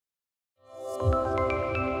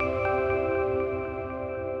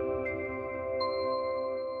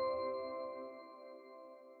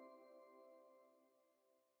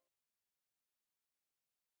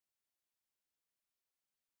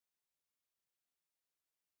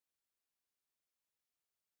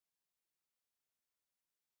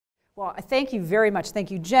Well, thank you very much. Thank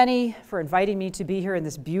you, Jenny, for inviting me to be here in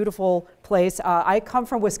this beautiful place. I come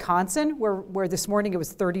from Wisconsin, where this morning it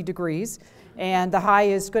was 30 degrees, and the high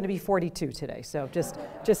is going to be 42 today, so just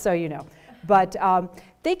so you know. But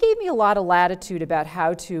they gave me a lot of latitude about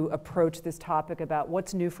how to approach this topic about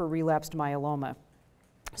what's new for relapsed myeloma.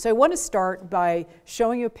 So I want to start by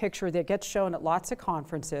showing you a picture that gets shown at lots of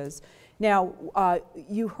conferences. Now,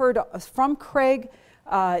 you heard from Craig.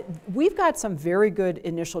 We've got some very good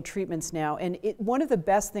initial treatments now, and one of the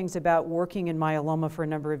best things about working in myeloma for a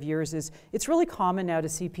number of years is it's really common now to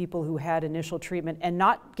see people who had initial treatment and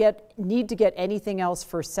not need to get anything else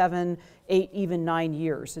for 7, 8, even 9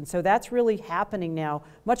 years. And so that's really happening now,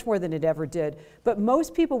 much more than it ever did. But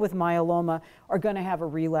most people with myeloma are going to have a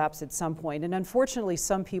relapse at some point, and unfortunately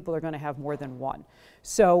some people are going to have more than one.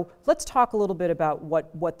 So let's talk a little bit about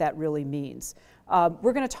what that really means.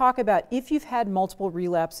 We're going to talk about, if you've had multiple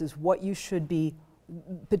relapses, what you should be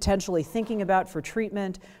potentially thinking about for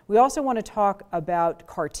treatment. We also want to talk about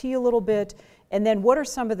CAR-T a little bit, and then what are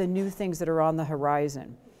some of the new things that are on the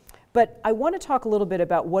horizon. But I want to talk a little bit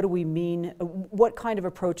about what do we mean, what kind of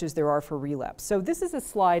approaches there are for relapse. So this is a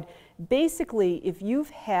slide. Basically, if you've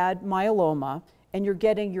had myeloma and you're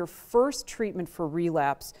getting your first treatment for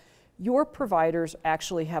relapse, your providers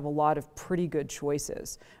actually have a lot of pretty good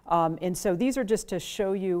choices. And so these are just to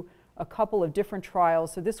show you a couple of different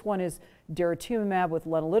trials. So this one is daratumumab with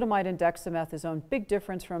lenalidomide and dexamethasone. Big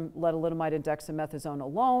difference from lenalidomide and dexamethasone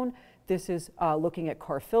alone. This is looking at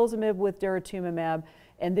carfilzomib with daratumumab.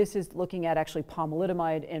 And this is looking at actually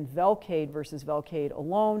pomalidomide and Velcade versus Velcade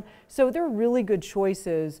alone. So there are really good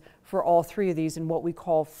choices for all three of these in what we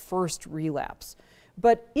call first relapse.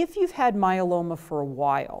 But if you've had myeloma for a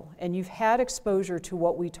while and you've had exposure to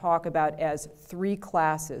what we talk about as 3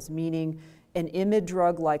 classes, meaning an IMiD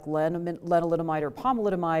drug like lenalidomide or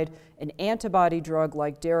pomalidomide, an antibody drug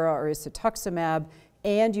like dara or isatuximab,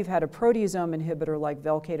 and you've had a proteasome inhibitor like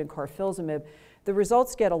Velcade and carfilzomib, the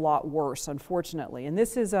results get a lot worse, unfortunately. And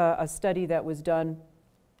this is a study that was done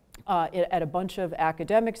at a bunch of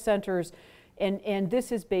academic centers, and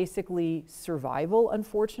this is basically survival,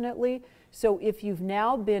 unfortunately. So if you've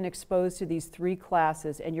now been exposed to these 3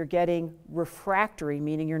 classes and you're getting refractory,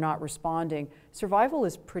 meaning you're not responding, survival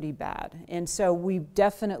is pretty bad. And so we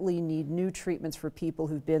definitely need new treatments for people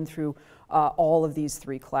who've been through all of these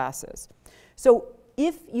 3 classes. So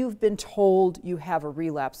if you've been told you have a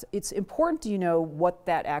relapse, it's important you know what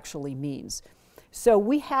that actually means. So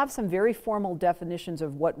we have some very formal definitions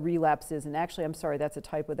of what relapse is, and actually, I'm sorry, that's a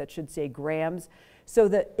typo, that should say grams. So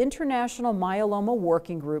the International Myeloma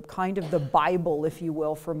Working Group, kind of the Bible, if you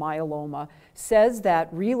will, for myeloma, says that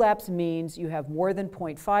relapse means you have more than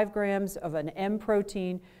 0.5 grams of an M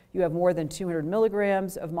protein, you have more than 200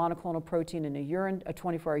 milligrams of monoclonal protein in a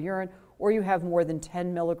 24-hour urine, or you have more than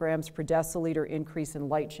 10 milligrams per deciliter increase in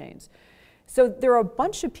light chains. So there are a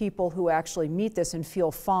bunch of people who actually meet this and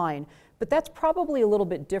feel fine, but that's probably a little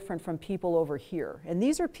bit different from people over here. And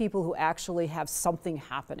these are people who actually have something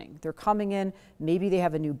happening. They're coming in, maybe they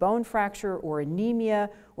have a new bone fracture or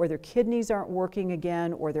anemia, or their kidneys aren't working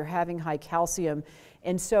again, or they're having high calcium.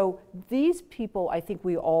 And so these people, I think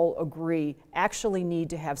we all agree, actually need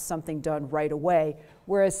to have something done right away,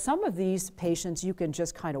 whereas some of these patients you can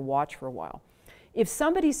just kind of watch for a while. If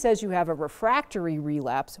somebody says you have a refractory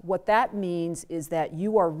relapse, what that means is that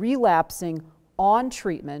you are relapsing on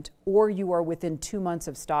treatment, or you are within 2 months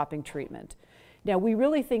of stopping treatment. Now, we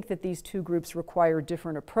really think that these 2 groups require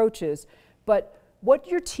different approaches, but what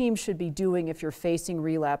your team should be doing if you're facing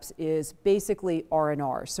relapse is basically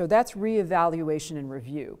R&R. So that's reevaluation and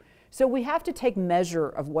review. So we have to take measure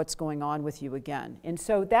of what's going on with you again. And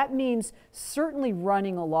so that means certainly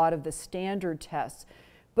running a lot of the standard tests.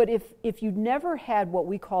 But if you've never had what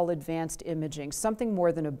we call advanced imaging, something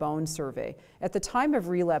more than a bone survey, at the time of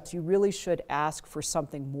relapse, you really should ask for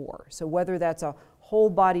something more. So whether that's a whole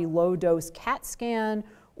body low dose CAT scan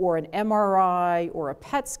or an MRI or a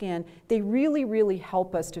PET scan, they really, really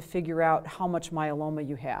help us to figure out how much myeloma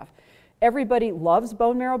you have. Everybody loves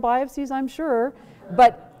bone marrow biopsies, I'm sure,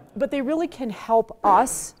 but they really can help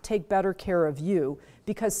us take better care of you,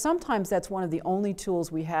 because sometimes that's one of the only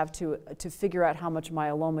tools we have to figure out how much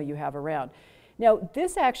myeloma you have around. Now,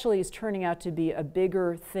 this actually is turning out to be a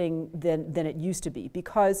bigger thing than it used to be,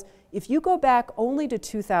 because if you go back only to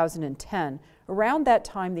 2010, around that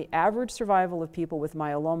time, the average survival of people with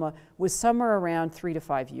myeloma was somewhere around 3 to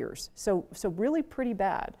 5 years. So really pretty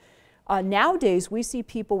bad. Nowadays, we see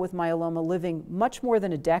people with myeloma living much more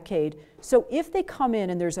than a decade. So if they come in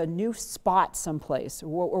and there's a new spot someplace,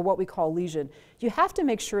 or what we call lesion, you have to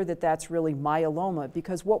make sure that that's really myeloma,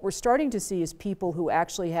 because what we're starting to see is people who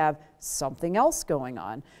actually have something else going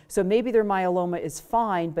on. So maybe their myeloma is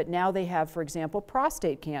fine, but now they have, for example,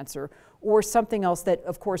 prostate cancer, or something else that,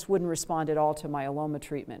 of course, wouldn't respond at all to myeloma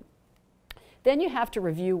treatment. Then you have to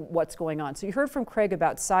review what's going on. So you heard from Craig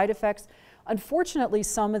about side effects. Unfortunately,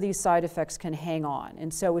 some of these side effects can hang on,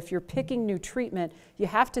 and so if you're picking new treatment, you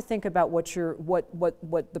have to think about what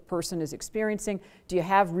the person is experiencing. Do you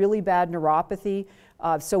have really bad neuropathy?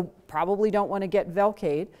 So probably don't want to get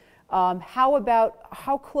Velcade.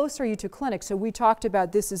 How close are you to clinic? So we talked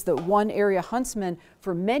about this is the one area Huntsman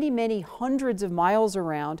for many, many hundreds of miles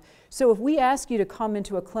around. So if we ask you to come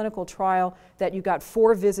into a clinical trial that you got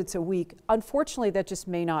 4 visits a week, unfortunately that just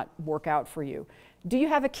may not work out for you. Do you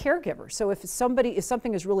have a caregiver? So if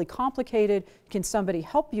something is really complicated, can somebody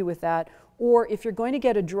help you with that? Or if you're going to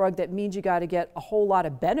get a drug that means you got to get a whole lot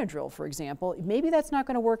of Benadryl, for example, maybe that's not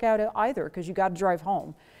going to work out either, because you got to drive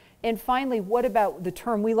home. And finally, what about the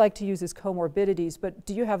term we like to use is comorbidities, but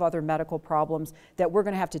do you have other medical problems that we're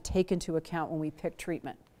going to have to take into account when we pick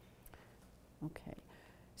treatment? Okay.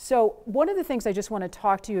 So one of the things I just want to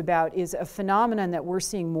talk to you about is a phenomenon that we're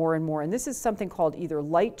seeing more and more, and this is something called either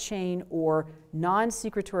light chain or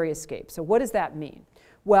non-secretory escape. So what does that mean?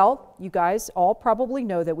 Well, you guys all probably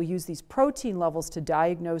know that we use these protein levels to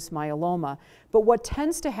diagnose myeloma, but what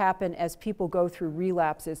tends to happen as people go through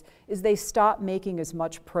relapses is they stop making as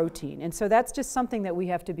much protein, and so that's just something that we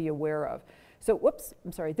have to be aware of. So, whoops,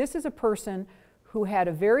 I'm sorry, this is a person who had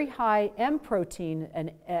a very high M protein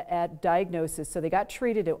at diagnosis, so they got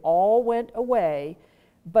treated, it all went away,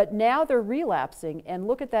 but now they're relapsing, and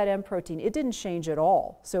look at that M protein, it didn't change at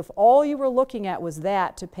all. So if all you were looking at was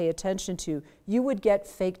that to pay attention to, you would get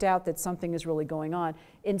faked out that something is really going on.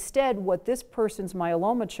 Instead, what this person's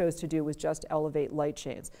myeloma chose to do was just elevate light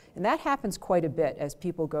chains. And that happens quite a bit as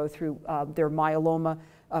people go through their myeloma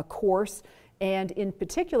course. And in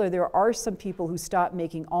particular, there are some people who stop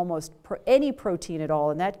making almost any protein at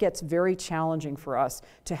all, and that gets very challenging for us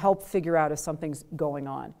to help figure out if something's going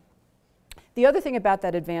on. The other thing about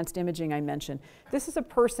that advanced imaging I mentioned, this is a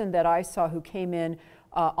person that I saw who came in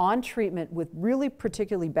on treatment with really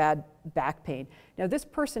particularly bad back pain. Now this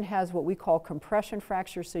person has what we call compression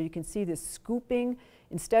fracture, so you can see this scooping.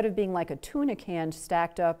 Instead of being like a tuna can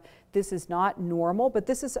stacked up, this is not normal, but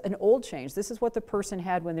this is an old change. This is what the person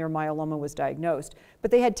had when their myeloma was diagnosed,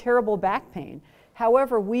 but they had terrible back pain.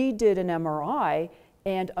 However, we did an MRI,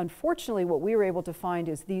 and unfortunately what we were able to find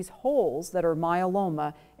is these holes that are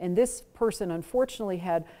myeloma, and this person unfortunately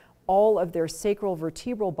had all of their sacral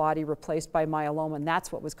vertebral body replaced by myeloma, and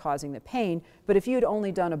that's what was causing the pain. But if you had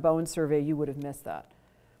only done a bone survey, you would have missed that.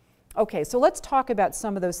 Okay, so let's talk about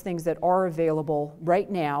some of those things that are available right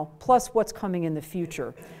now, plus what's coming in the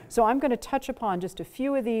future. So I'm going to touch upon just a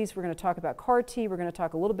few of these. We're going to talk about CAR-T. We're going to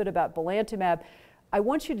talk a little bit about belantamab. I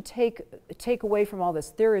want you to take away from all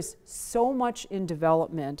this, there is so much in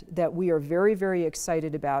development that we are very, very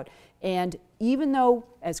excited about. And even though,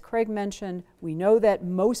 as Craig mentioned, we know that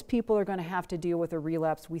most people are going to have to deal with a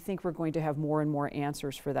relapse, we think we're going to have more and more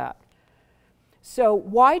answers for that. So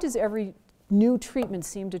why does every new treatment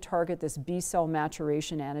seem to target this B-cell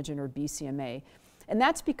maturation antigen, or BCMA? And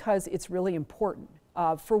that's because it's really important.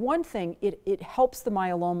 For one thing, it helps the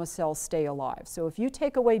myeloma cells stay alive. So if you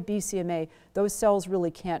take away BCMA, those cells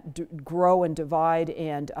really can't grow and divide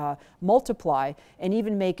and multiply and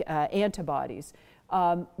even make antibodies.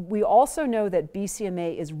 We also know that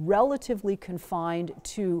BCMA is relatively confined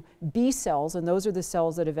to B cells, and those are the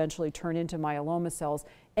cells that eventually turn into myeloma cells,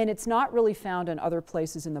 and it's not really found in other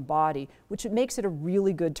places in the body, which makes it a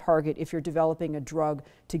really good target if you're developing a drug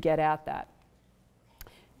to get at that.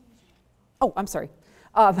 Oh, I'm sorry.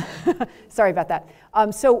 Sorry about that.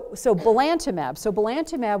 So belantamab. So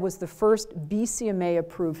belantamab was the first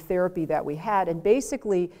BCMA-approved therapy that we had, and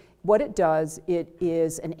basically what it does, it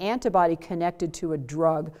is an antibody connected to a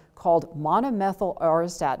drug called monomethyl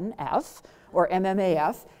auristatin F, or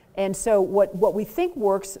MMAF. And so what we think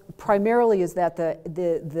works primarily is that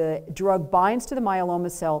the drug binds to the myeloma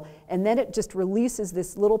cell, and then it just releases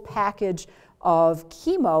this little package of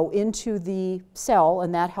chemo into the cell,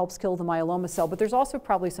 and that helps kill the myeloma cell. But there's also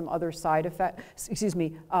probably some other side effects,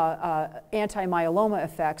 anti-myeloma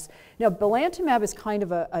effects. Now, belantamab is kind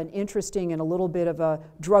of an interesting and a little bit of a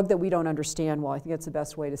drug that we don't understand well. I think that's the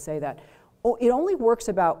best way to say that. It only works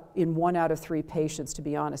about in 1 out of 3 patients, to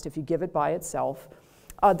be honest, if you give it by itself.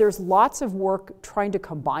 There's lots of work trying to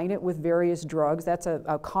combine it with various drugs. That's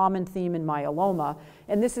a common theme in myeloma.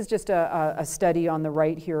 And this is just a study on the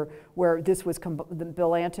right here where this was the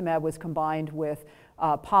belantamab was combined with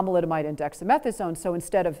pomalidomide and dexamethasone. So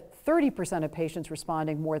instead of 30% of patients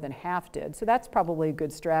responding, more than half did. So that's probably a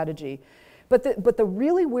good strategy. But the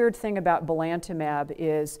really weird thing about belantamab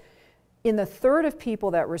is in the third of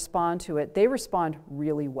people that respond to it, they respond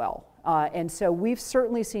really well. And so we've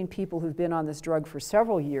certainly seen people who've been on this drug for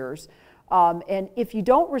several years. And if you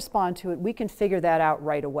don't respond to it, we can figure that out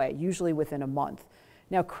right away, usually within a month.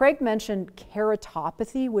 Now, Craig mentioned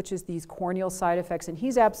keratopathy, which is these corneal side effects, and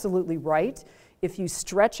he's absolutely right. If you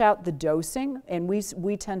stretch out the dosing, and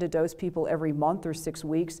we tend to dose people every month or 6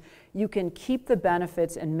 weeks, you can keep the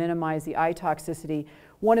benefits and minimize the eye toxicity.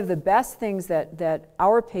 One of the best things that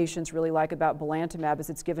our patients really like about belantamab is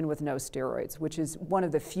it's given with no steroids, which is one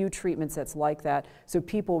of the few treatments that's like that. So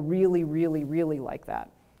people really, really, really like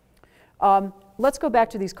that. Let's go back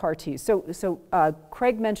to these CAR Ts. So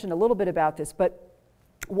Craig mentioned a little bit about this, but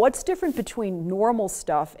what's different between normal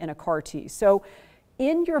stuff and a CAR T? So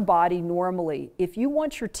in your body normally, if you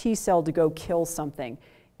want your T cell to go kill something,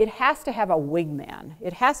 it has to have a wingman.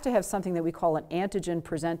 It has to have something that we call an antigen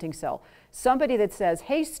presenting cell. Somebody that says,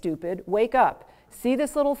 hey, stupid, wake up. See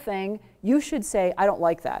this little thing? You should say, I don't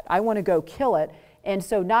like that. I want to go kill it. And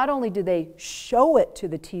so not only do they show it to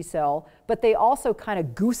the T cell, but they also kind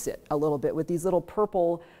of goose it a little bit with these little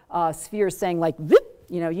purple spheres saying like, Vip,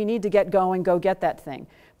 you know, you need to get going, go get that thing.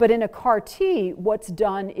 But in a CAR T, what's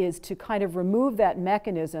done is to kind of remove that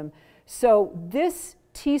mechanism. So this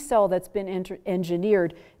T cell that's been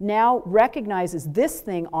engineered now recognizes this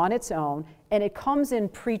thing on its own, and it comes in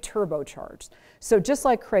pre-turbocharged. So just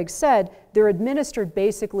like Craig said, they're administered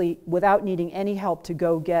basically without needing any help to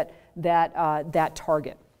go get that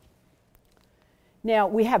target. Now,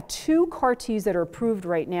 we have 2 CAR Ts that are approved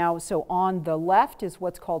right now. So on the left is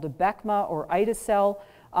what's called a Abecma or ide-cel,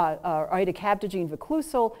 idacabtagene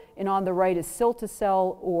vaclucel, and on the right is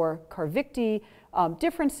cilta-cel or Carvykti.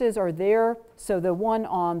 Differences are there. So the one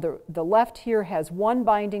on the left here has 1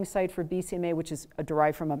 binding site for BCMA, which is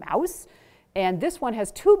derived from a mouse. And this one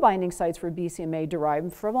has 2 binding sites for BCMA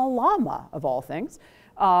derived from a llama, of all things.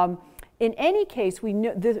 In any case, we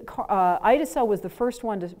know ide-cel was the first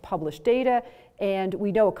one to publish data, and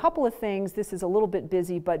we know a couple of things. This is a little bit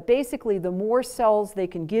busy, but basically the more cells they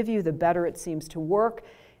can give you, the better it seems to work.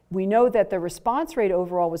 We know that the response rate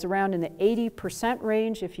overall was around in the 80%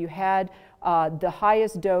 range if you had the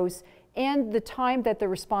highest dose, and the time that the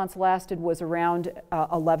response lasted was around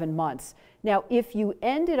 11 months. Now, if you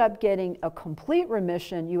ended up getting a complete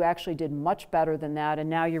remission, you actually did much better than that, and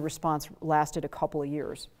now your response lasted a couple of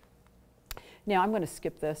years. Now, I'm going to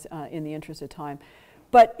skip this in the interest of time.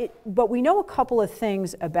 But we know a couple of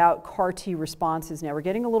things about CAR T responses now. We're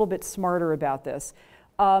getting a little bit smarter about this.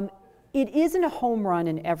 It isn't a home run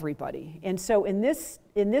in everybody. And so in this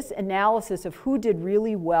analysis of who did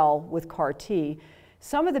really well with CAR T,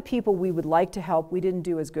 some of the people we would like to help, we didn't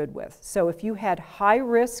do as good with. So if you had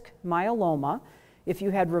high-risk myeloma, if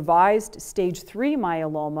you had revised stage 3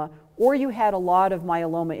 myeloma, or you had a lot of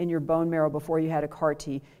myeloma in your bone marrow before you had a CAR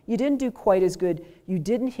T, you didn't do quite as good. You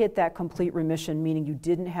didn't hit that complete remission, meaning you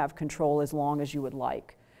didn't have control as long as you would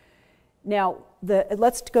like. Now,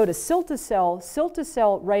 let's go to cilta-cel.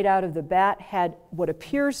 Cilta-cel, right out of the bat, had what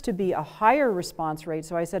appears to be a higher response rate.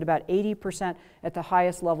 So I said about 80% at the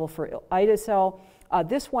highest level for ide-cel.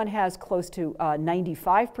 This one has close to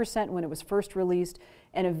 95% when it was first released,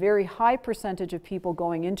 and a very high percentage of people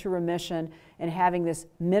going into remission and having this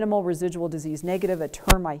minimal residual disease negative, a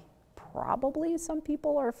term probably some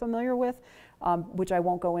people are familiar with, which I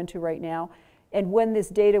won't go into right now. And when this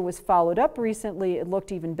data was followed up recently, it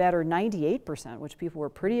looked even better, 98%, which people were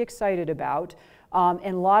pretty excited about.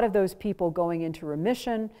 And a lot of those people going into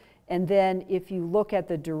remission. And then if you look at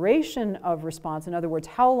the duration of response, in other words,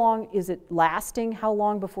 how long is it lasting? How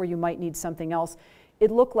long before you might need something else? It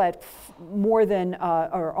looked like more than,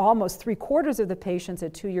 or almost 3/4 of the patients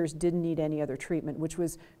at 2 years didn't need any other treatment, which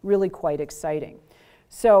was really quite exciting.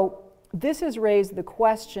 So this has raised the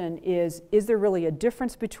question is there really a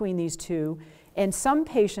difference between these two? And some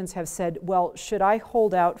patients have said, well, should I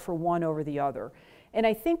hold out for one over the other? And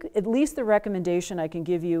I think at least the recommendation I can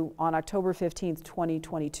give you on October 15th,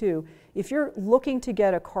 2022, if you're looking to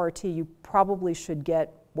get a CAR T, you probably should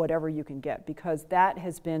get whatever you can get, because that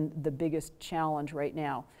has been the biggest challenge right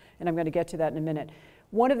now. And I'm going to get to that in a minute.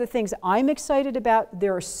 One of the things I'm excited about,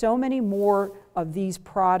 there are so many more of these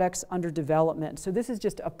products under development. So this is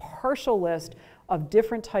just a partial list of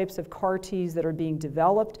different types of CAR Ts that are being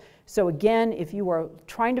developed. So again, if you are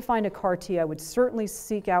trying to find a CAR T, I would certainly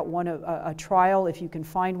seek out a trial if you can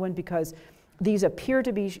find one, because these appear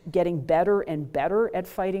to be getting better and better at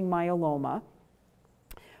fighting myeloma.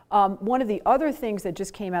 One of the other things that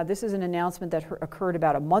just came out, this is an announcement that occurred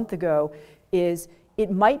about a month ago, is it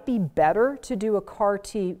might be better to do a CAR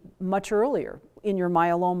T much earlier in your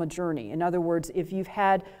myeloma journey. In other words, if you've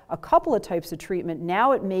had a couple of types of treatment,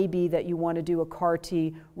 now it may be that you want to do a CAR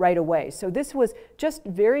T right away. So this was just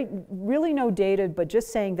really no data, but just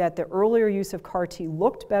saying that the earlier use of CAR T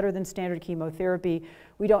looked better than standard chemotherapy.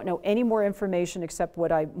 We don't know any more information except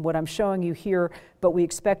what I'm showing you here, but we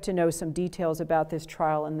expect to know some details about this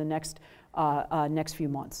trial in the next few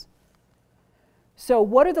months. So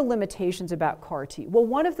what are the limitations about CAR T? Well,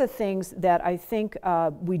 one of the things that I think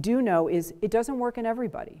we do know is it doesn't work in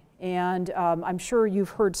everybody. And I'm sure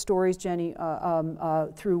you've heard stories, Jenny,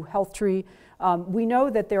 through HealthTree. We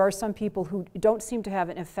know that there are some people who don't seem to have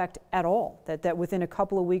an effect at all, that within a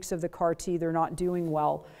couple of weeks of the CAR T, they're not doing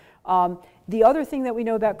well. The other thing that we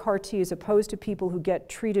know about CAR T is opposed to people who get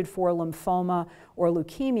treated for lymphoma or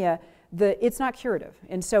leukemia, it's not curative.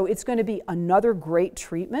 And so it's going to be another great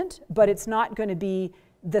treatment, but it's not going to be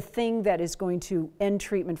the thing that is going to end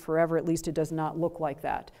treatment forever. At least it does not look like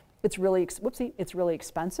that. It's really, it's really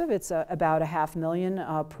expensive. It's about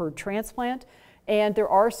 $500,000 per transplant. And there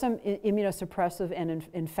are some immunosuppressive and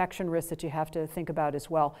infection risks that you have to think about as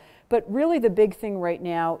well. But really the big thing right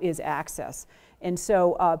now is access. And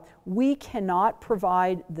so we cannot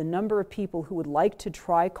provide the number of people who would like to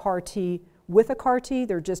try CAR T with a CAR T.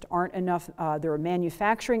 There just aren't enough. There are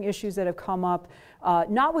manufacturing issues that have come up,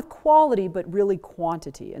 not with quality, but really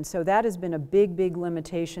quantity. And so that has been a big, big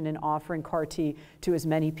limitation in offering CAR T to as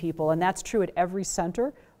many people. And that's true at every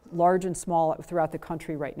center, large and small, throughout the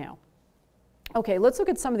country right now. Okay, let's look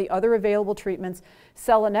at some of the other available treatments.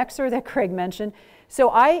 Selinexor that Craig mentioned. So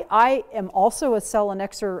I am also a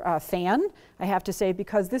Selinexor fan, I have to say,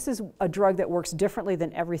 because this is a drug that works differently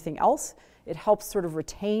than everything else. It helps sort of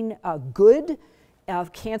retain good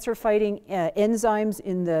cancer-fighting enzymes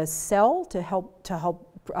in the cell to help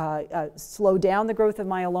slow down the growth of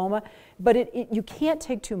myeloma, but you can't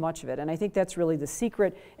take too much of it, and I think that's really the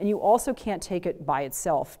secret, and you also can't take it by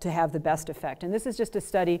itself to have the best effect. And this is just a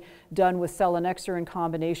study done with selinexor in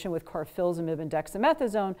combination with carfilzomib and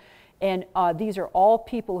dexamethasone, and these are all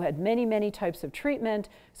people who had many, many types of treatment,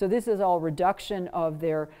 so this is all reduction of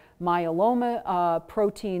their myeloma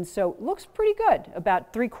protein, so it looks pretty good.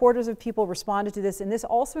 About 3/4 of people responded to this, and this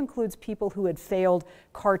also includes people who had failed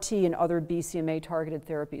CAR T and other BCMA-targeted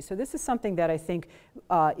therapies. So this is something that I think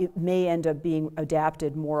it may end up being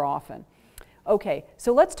adapted more often. Okay,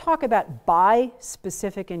 so let's talk about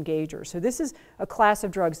bispecific engagers. So this is a class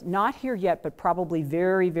of drugs not here yet, but probably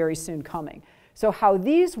very, very soon coming. So how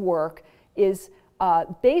these work is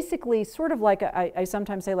basically sort of like, I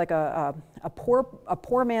sometimes say like a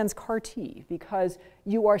poor man's CAR T, because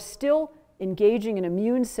you are still engaging an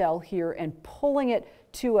immune cell here and pulling it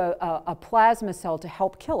to a plasma cell to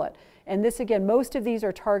help kill it. And this, again, most of these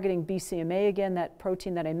are targeting BCMA, again, that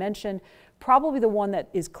protein that I mentioned. Probably the one that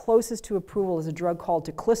is closest to approval is a drug called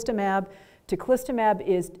teclistamab. Teclistamab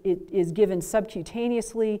is given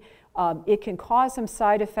subcutaneously. It can cause some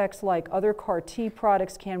side effects like other CAR T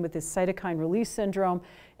products can with this cytokine release syndrome.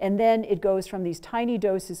 And then it goes from these tiny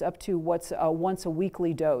doses up to what's a once a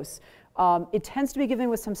weekly dose. It tends to be given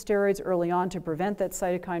with some steroids early on to prevent that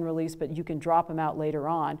cytokine release, but you can drop them out later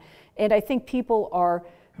on. And I think people are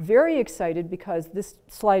very excited because this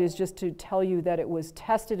slide is just to tell you that it was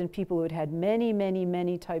tested in people who had had many, many,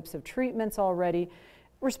 many types of treatments already.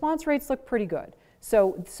 Response rates look pretty good.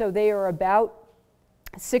 So they are about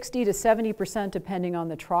 60 to 70% depending on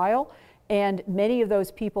the trial, and many of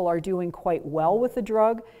those people are doing quite well with the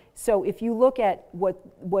drug. So if you look at what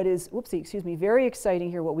is, very exciting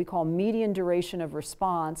here, what we call median duration of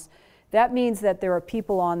response, that means that there are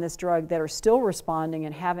people on this drug that are still responding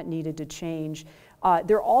and haven't needed to change.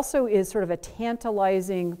 There also is sort of a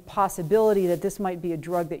tantalizing possibility that this might be a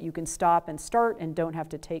drug that you can stop and start and don't have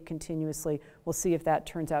to take continuously. We'll see if that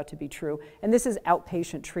turns out to be true. And this is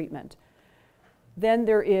outpatient treatment. Then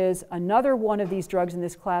there is another one of these drugs in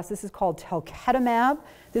this class. This is called talquetamab.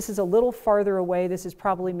 This is a little farther away. This is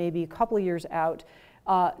probably maybe a couple of years out.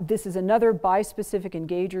 This is another bispecific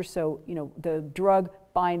engager. So, the drug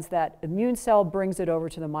binds that immune cell, brings it over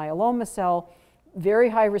to the myeloma cell. very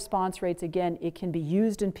high response rates. Again, it can be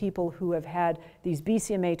used in people who have had these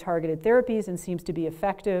BCMA-targeted therapies and seems to be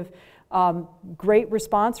effective. Great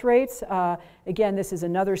response rates. Again, this is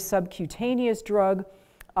another subcutaneous drug.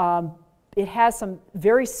 It has some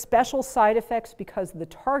very special side effects because the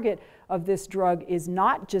target of this drug is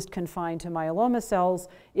not just confined to myeloma cells.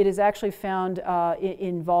 It is actually found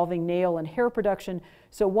involving nail and hair production.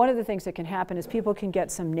 So one of the things that can happen is people can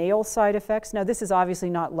get some nail side effects. Now, this is obviously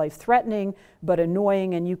not life-threatening, but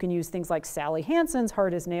annoying, and you can use things like Sally Hansen's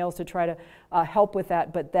hard as nails to try to help with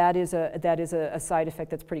that, but that is a side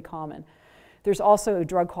effect that's pretty common. There's also a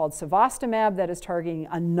drug called cevostamab that is targeting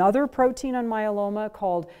another protein on myeloma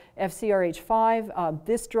called FcRH5.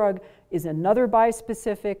 This drug is another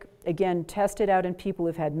bispecific, again, tested out in people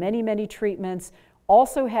who've had many, many treatments,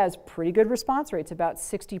 also has pretty good response rates, about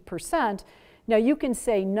 60%. Now, you can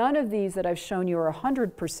say none of these that I've shown you are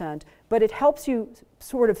 100%, but it helps you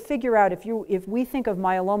sort of figure out if we think of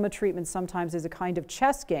myeloma treatment sometimes as a kind of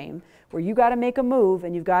chess game where you got to make a move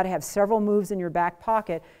and you've got to have several moves in your back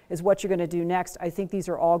pocket is what you're going to do next. I think these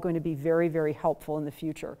are all going to be very, very helpful in the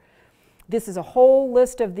future. This is a whole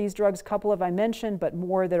list of these drugs, a couple of I mentioned, but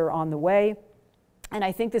more that are on the way. And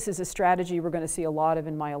I think this is a strategy we're going to see a lot of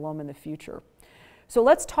in myeloma in the future. So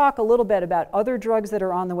let's talk a little bit about other drugs that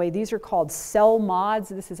are on the way. These are called CELMoDs.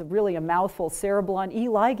 This is really a mouthful, cereblon E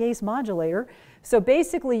ligase modulator. So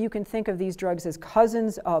basically, you can think of these drugs as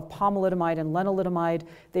cousins of pomalidomide and lenalidomide.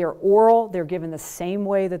 They are oral. They're given the same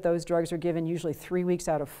way that those drugs are given, usually 3 weeks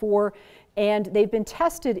out of 4. And they've been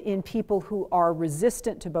tested in people who are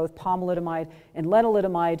resistant to both pomalidomide and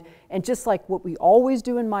lenalidomide. And just like what we always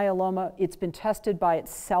do in myeloma, it's been tested by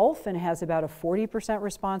itself and has about a 40%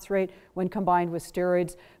 response rate when combined with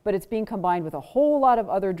steroids. But it's being combined with a whole lot of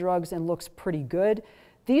other drugs and looks pretty good.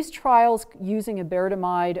 These trials using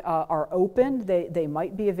iberdomide are open. They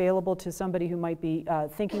might be available to somebody who might be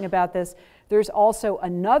thinking about this. There's also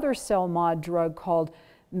another CELMoD drug called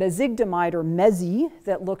mezigdomide or Mezi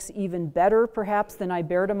that looks even better perhaps than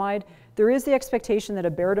iberdomide. There is the expectation that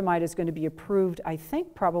iberdomide is going to be approved, I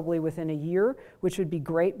think, probably within a year, which would be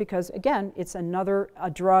great because, again, it's another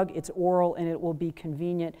drug, it's oral, and it will be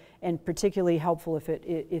convenient and particularly helpful if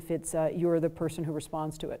you're the person who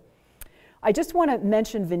responds to it. I just want to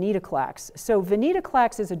mention venetoclax. So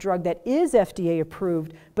venetoclax is a drug that is FDA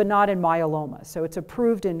approved, but not in myeloma. So it's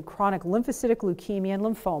approved in chronic lymphocytic leukemia and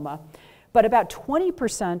lymphoma. But about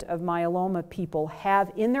 20% of myeloma people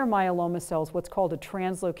have in their myeloma cells what's called a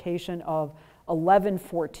translocation of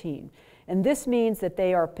 1114. And this means that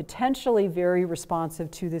they are potentially very responsive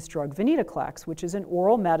to this drug, venetoclax, which is an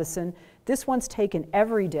oral medicine. This one's taken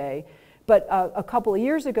every day. But a couple of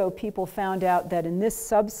years ago, people found out that in this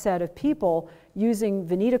subset of people using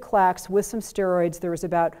venetoclax with some steroids, there was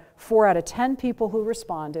about 4 out of 10 people who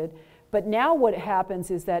responded. But now what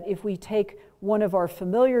happens is that if we take one of our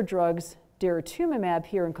familiar drugs, daratumumab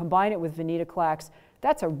here, and combine it with venetoclax,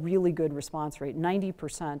 that's a really good response rate,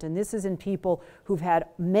 90%. And this is in people who've had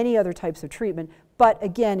many other types of treatment. But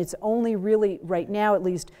again, it's only really, right now at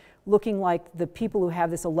least, looking like the people who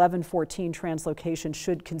have this 1114 translocation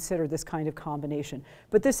should consider this kind of combination.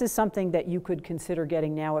 But this is something that you could consider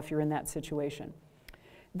getting now if you're in that situation.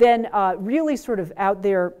 Then really sort of out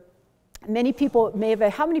there, many people may have,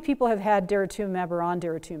 how many people have had daratumumab or on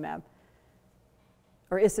daratumumab?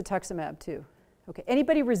 Or isatuximab too? Okay,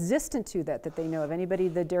 anybody resistant to that they know of? Anybody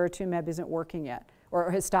the daratumumab isn't working yet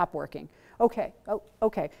or has stopped working? Okay,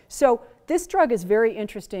 okay. So this drug is very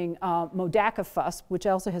interesting, modakafusp, which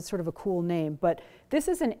also has sort of a cool name, but this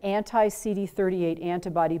is an anti-CD38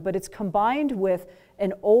 antibody, but it's combined with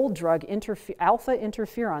an old drug, alpha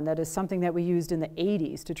interferon, that is something that we used in the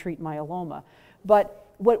 80s to treat myeloma. But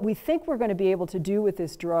what we think we're going to be able to do with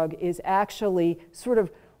this drug is actually sort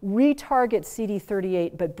of retarget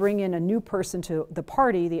CD38, but bring in a new person to the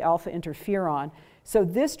party, the alpha interferon. So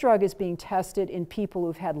this drug is being tested in people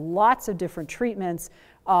who've had lots of different treatments.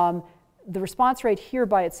 The response rate here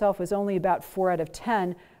by itself was only about 4 out of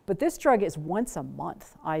 10, but this drug is once a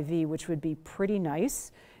month IV, which would be pretty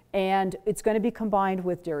nice. And it's going to be combined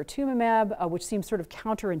with daratumumab, which seems sort of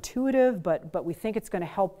counterintuitive, but we think it's going to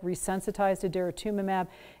help resensitize to daratumumab.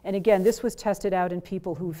 And again, this was tested out in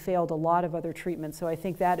people who failed a lot of other treatments, so I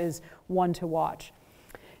think that is one to watch.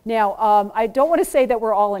 Now, I don't want to say that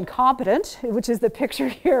we're all incompetent, which is the picture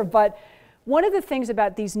here, but one of the things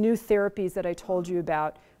about these new therapies that I told you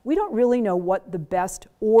about, we don't really know what the best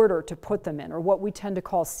order to put them in, or what we tend to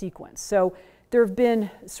call sequence. So there have been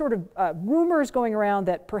sort of rumors going around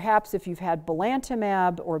that perhaps if you've had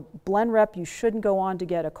belantamab or Blenrep, you shouldn't go on to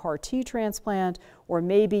get a CAR T transplant, or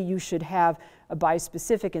maybe you should have a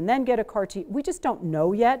bispecific and then get a CAR T. We just don't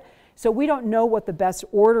know yet. So we don't know what the best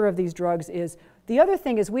order of these drugs is. The other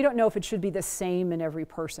thing is we don't know if it should be the same in every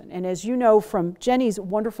person. And as you know from Jenny's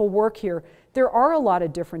wonderful work here, there are a lot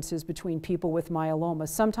of differences between people with myeloma.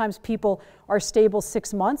 Sometimes people are stable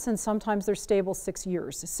 6 months and sometimes they're stable 6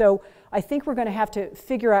 years. So I think we're going to have to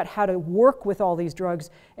figure out how to work with all these drugs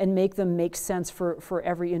and make them make sense for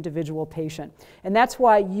every individual patient. And that's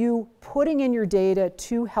why you putting in your data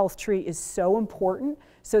to HealthTree is so important,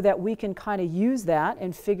 so that we can kind of use that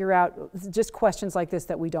and figure out just questions like this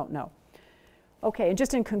that we don't know. Okay, and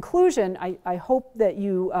just in conclusion, I hope that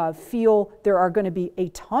you feel there are going to be a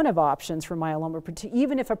ton of options for myeloma,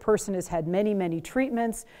 even if a person has had many, many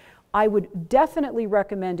treatments. I would definitely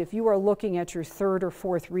recommend, if you are looking at your 3rd or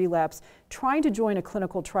 4th relapse, trying to join a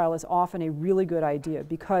clinical trial is often a really good idea,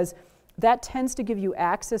 because that tends to give you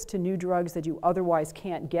access to new drugs that you otherwise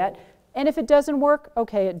can't get. And if it doesn't work,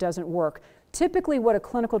 okay, it doesn't work. Typically what a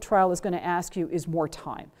clinical trial is going to ask you is more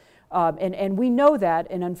time. And we know that,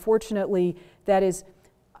 and unfortunately,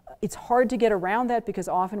 it's hard to get around that because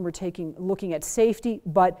often we're looking at safety,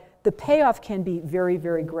 but the payoff can be very,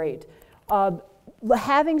 very great.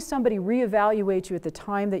 Having somebody reevaluate you at the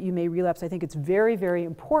time that you may relapse, I think it's very, very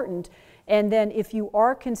important. And then if you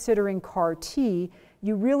are considering CAR T,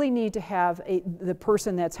 you really need to have the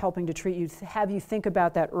person that's helping to treat you, have you think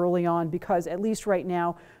about that early on, because at least right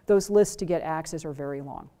now, those lists to get access are very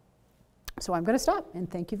long. So I'm going to stop, and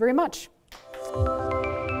thank you very much.